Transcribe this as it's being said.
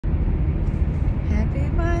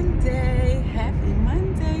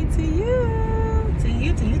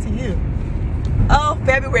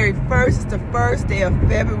February 1st. It's the first day of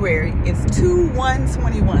February. It's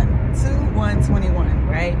 2/1/21. 2/1/21,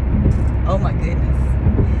 right? Oh my goodness.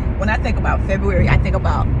 When I think about February, I think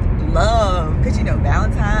about love. Because, you know,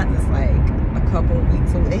 Valentine's is like a couple of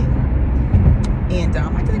weeks away. And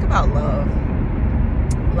I think about love.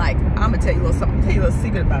 Like, I'm going to tell you a little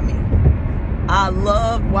secret about me. I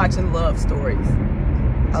love watching love stories.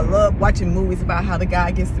 I love watching movies about how the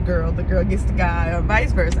guy gets the girl gets the guy, or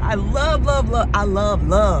vice versa. I love love. I love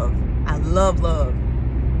love. I love love.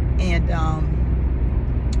 And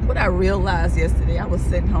what I realized yesterday, I was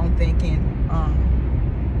sitting home thinking,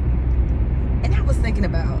 and I was thinking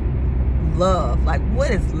about love. Like,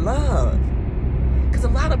 what is love? Because a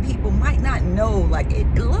lot of people might not know, like,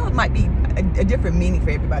 love might be a different meaning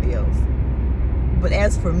for everybody else. But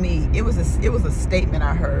as for me, it was a statement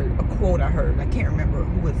I heard, a quote I heard. I can't remember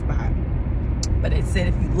who it's by. But it said,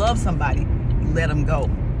 if you love somebody, you let them go.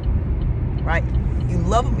 Right? You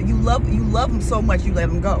love them so much, you let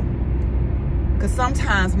them go. Because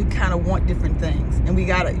sometimes we kind of want different things, and you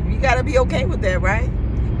gotta be okay with that, right?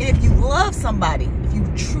 And if you love somebody, if you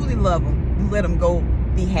truly love them, you let them go.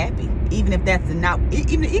 Be happy, even if that's not,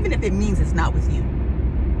 even if it means it's not with you.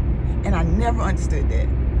 And I never understood that.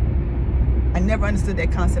 I never understood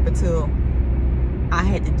that concept until I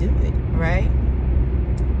had to do it, right?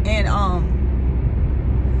 And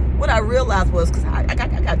what I realized was, because I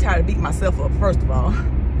got tired of beating myself up. First of all,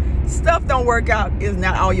 stuff don't work out is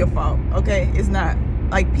not all your fault, okay? It's not.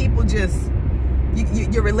 Like, people just,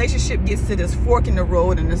 your relationship gets to this fork in the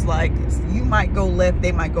road, and it's like, you might go left,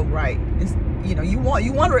 they might go right. It's, you know, you want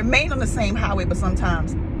to remain on the same highway, but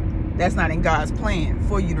sometimes that's not in God's plan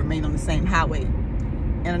for you to remain on the same highway.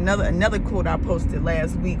 And another quote I posted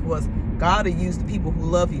last week was, God will use the people who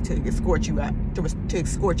love you to escort you out, to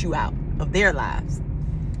escort you out of their lives.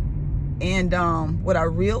 And what I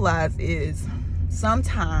realized is,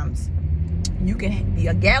 sometimes you can be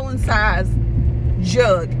a gallon-sized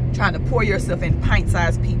jug trying to pour yourself in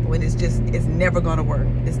pint-sized people, and it's never going to work.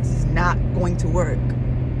 It's just not going to work.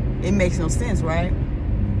 It makes no sense, right?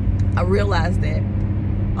 I realized that.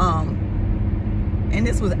 And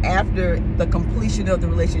this was after the completion of the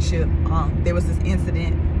relationship. There was this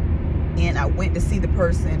incident, and I went to see the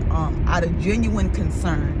person out of genuine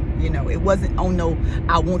concern. You know, it wasn't, oh no,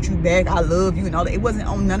 I want you back, I love you, and all that. It wasn't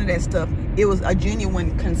on none of that stuff. It was a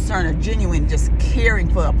genuine concern, a genuine just caring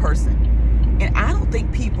for a person. And I don't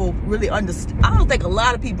think people really understand. I don't think a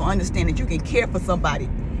lot of people understand that you can care for somebody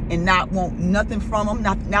and not want nothing from them,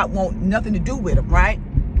 not want nothing to do with them, right?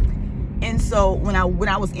 And so when I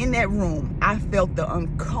was in that room, I felt the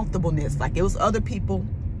uncomfortableness. Like, it was other people,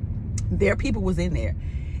 their people was in there,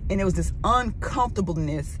 and there was this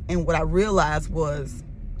uncomfortableness. And what I realized was,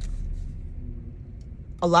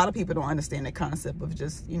 a lot of people don't understand the concept of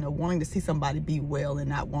just, you know, wanting to see somebody be well and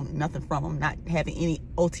not want nothing from them, not having any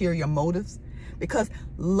ulterior motives, because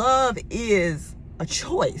love is a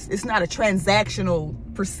choice. It's not a transactional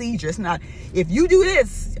procedure. It's not, if you do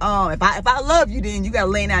this, if I love you, then you got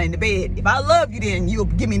to lay down in the bed. If I love you, then you'll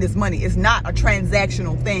give me this money. It's not a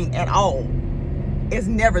transactional thing at all. It's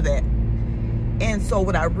never that. And so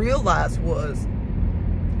what I realized was,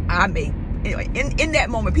 anyway, in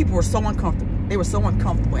that moment, people were so uncomfortable. They were so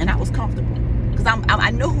uncomfortable, and I was comfortable because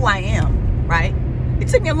I know who I am, right? It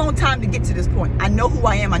took me a long time to get to this point. I know who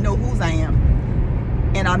I am. I know whose I am,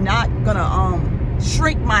 and I'm not gonna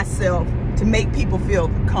shrink myself to make people feel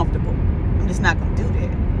comfortable. I'm just not gonna do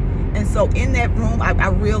that. And so in that room, I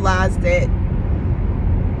realized that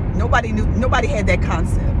nobody had that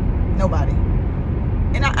concept. Nobody.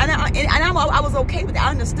 And I was okay with it.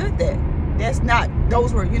 I understood that.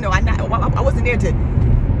 Those were, you know, I wasn't there to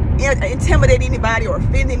intimidate anybody or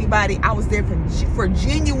offend anybody. I was there for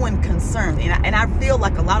genuine concern. And I feel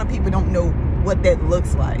like a lot of people don't know what that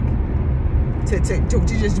looks like. To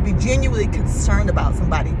just be genuinely concerned about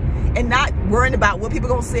somebody and not worrying about what people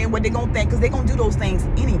gonna say and what they're gonna think, because they're gonna do those things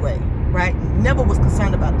anyway, right? Never was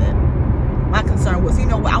concerned about that. My concern was, you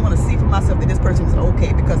know what, I want to see for myself that this person is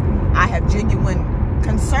okay, because I have genuine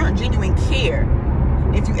concern, genuine care.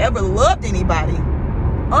 If you ever loved anybody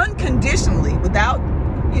unconditionally, without,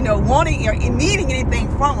 you know, wanting or needing anything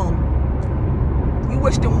from them, you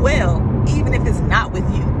wish them well, even if it's not with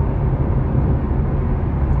you.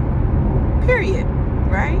 Period.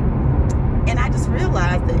 Right? And I just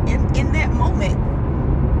realized that in that moment,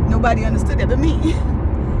 nobody understood that but me.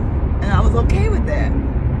 And I was okay with that.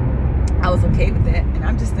 I was okay with that. And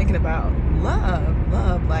I'm just thinking about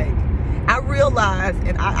love. Like, I realized,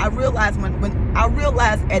 and I realized when I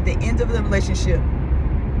realized at the end of the relationship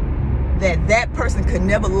that person could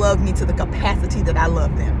never love me to the capacity that I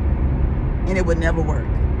love them. And it would never work.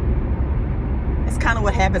 It's kind of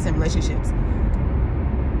what happens in relationships.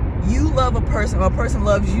 You love a person, or a person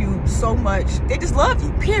loves you so much, they just love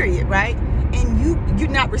you, period, right? And you're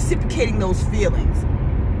not reciprocating those feelings,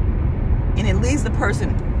 and it leaves the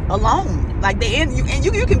person alone. Like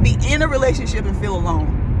you can be in a relationship and feel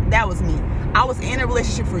alone. That was me. I was in a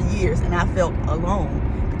relationship for years and I felt alone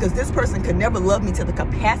because this person could never love me to the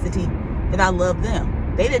capacity that I love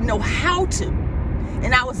them. They didn't know how to,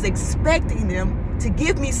 and I was expecting them to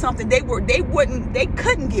give me something they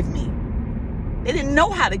couldn't give me. They didn't know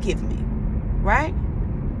how to give me, right?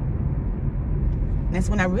 And that's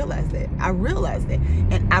when I realized that.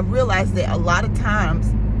 And I realized that a lot of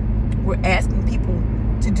times we're asking people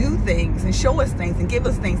to do things and show us things and give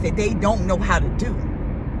us things that they don't know how to do,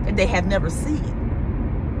 that they have never seen,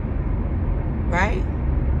 right?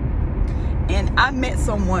 And I met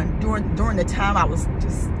someone during the time I was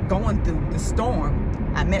just going through the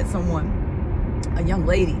storm. I met someone, a young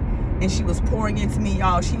lady, and she was pouring into me,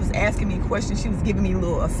 y'all. She was asking me questions. She was giving me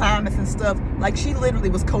little assignments and stuff. Like, she literally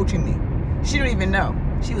was coaching me. She didn't even know.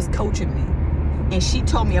 She was coaching me. And she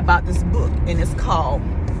told me about this book, and it's called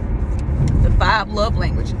The 5 Love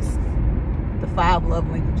Languages. The 5 Love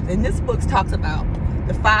Languages. And this book talks about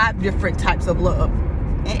the 5 different types of love.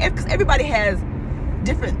 And because everybody has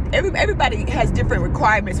different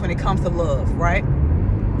requirements when it comes to love, right?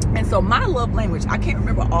 And so my love language, I can't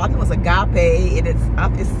remember all. I know it's agape, and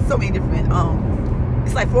it's so many different,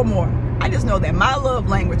 it's like 4 more. I just know that my love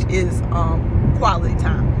language is quality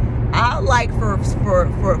time. I like for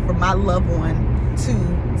my loved one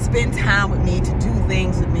to spend time with me, to do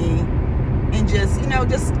things with me, and just,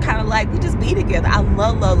 just kind of like, we just be together. I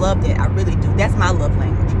love that. I really do. That's my love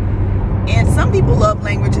language. And some people love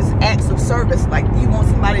language is acts of service. Like, you want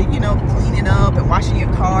somebody, cleaning up and washing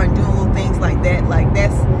your car and doing little things like that. Like,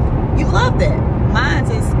 you love that. Mine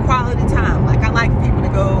is quality time. Like, I like people to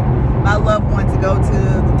go, my loved one to go to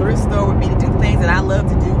the thrift store with me to do things that I love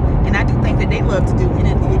to do. And I do things that they love to do. And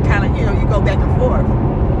it kind of, you go back and forth.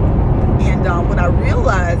 And what I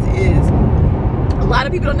realized is a lot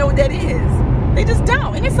of people don't know what that is. They just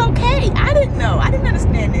don't. And it's okay. I didn't know. I didn't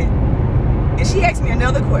understand it. And she asked me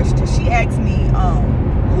another question. She asked me,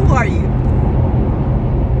 who are you?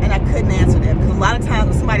 And I couldn't answer that, because a lot of times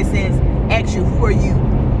when somebody asks you, who are you?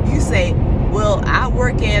 You say, well, I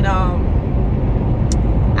work at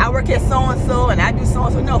so-and-so and I do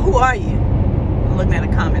so-and-so. No, who are you? I'm looking at a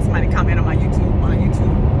comment. Somebody commented on a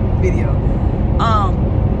YouTube video.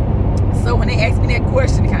 So when they asked me that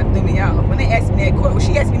question, it kind of threw me off. When she asked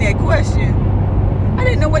me that question, I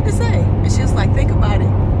didn't know what to say. And she was like, think about it.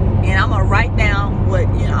 And I'm gonna write down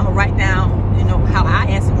how I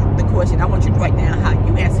answer the question. I want you to write down how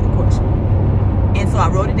you answer the question. And so I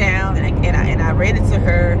wrote it down, and I read it to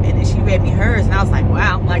her, and then she read me hers, and I was like,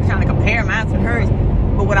 wow, I'm like trying to compare mine to hers.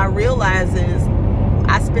 But what I realized is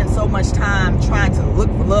I spent so much time trying to look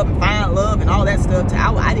for love and find love and all that stuff.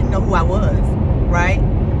 I didn't know who I was, right?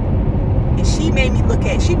 And she made me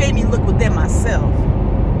look within myself,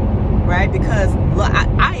 right? Because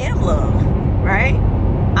I am love, right?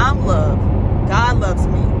 I'm love. God loves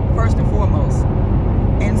me first and foremost.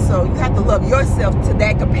 And so you have to love yourself to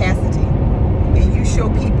that capacity. And you show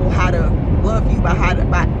people how to love you by how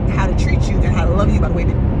to treat you, and how to love you by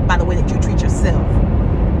the way that you treat yourself.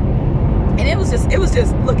 And it was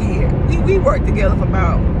just look here. We worked together for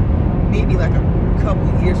about maybe like a couple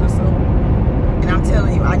of years or so. And I'm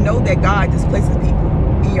telling you, I know that God just places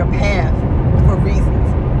people in your path for reasons.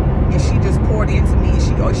 And she just poured into me.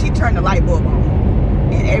 She turned the light bulb on.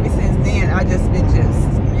 And ever since then, I just been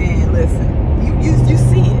man, listen, you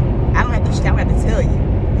see it. I don't have to tell you.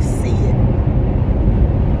 You see it.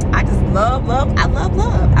 I just love. I love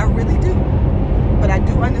love. I really do. But I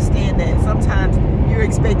do understand that sometimes you're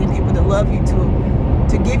expecting people to love you,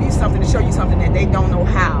 to give you something, to show you something that they don't know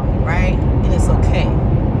how, right? And it's okay.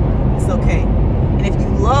 It's okay. And if you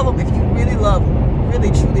love them, if you really love them,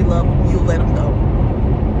 really truly love them, you'll let them go.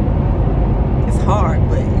 It's hard,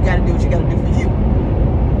 but you got to do what you got to do for you.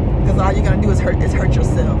 Because all you're going to do is hurt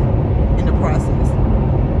yourself in the process.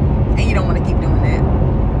 And you don't want to keep doing that.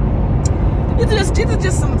 These are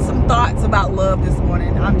just some thoughts about love this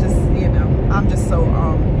morning. I'm just so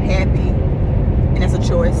happy. And it's a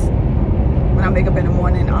choice. When I wake up in the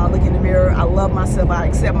morning, I look in the mirror, I love myself, I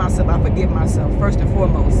accept myself, I forgive myself. First and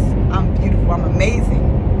foremost, I'm beautiful, I'm amazing.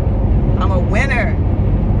 I'm a winner,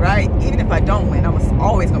 right? Even if I don't win, I'm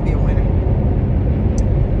always going to be a winner.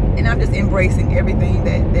 And I'm just embracing everything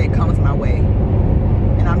that comes my way.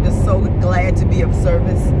 And I'm just so glad to be of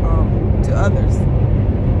service to others.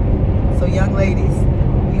 So young ladies,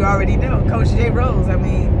 you already know, Coach J. Rose,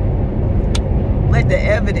 let the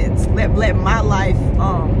evidence, let my life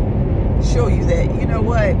show you that, you know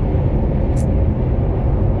what,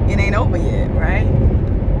 it ain't over yet, right?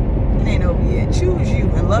 It ain't over yet. Choose you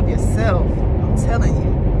and love yourself. I'm telling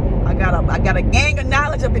you, I got a gang of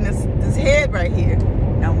knowledge up in this head right here,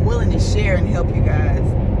 and I'm willing to share and help you guys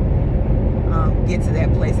get to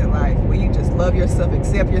that place in life where you just love yourself,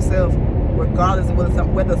 accept yourself, regardless of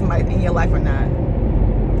whether somebody's in your life or not.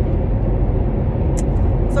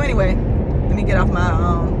 So anyway, let me get off my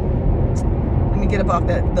let me get up off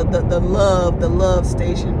that the love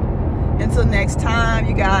station. Until next time,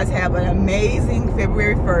 you guys have an amazing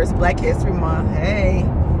February 1st, Black History Month. Hey,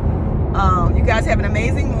 you guys have an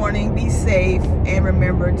amazing morning. Be safe, and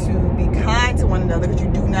remember to be kind to one another, because you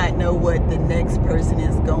do not know what the next person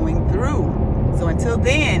is going through. So until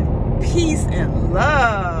then, peace and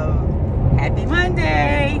love. Happy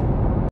Monday.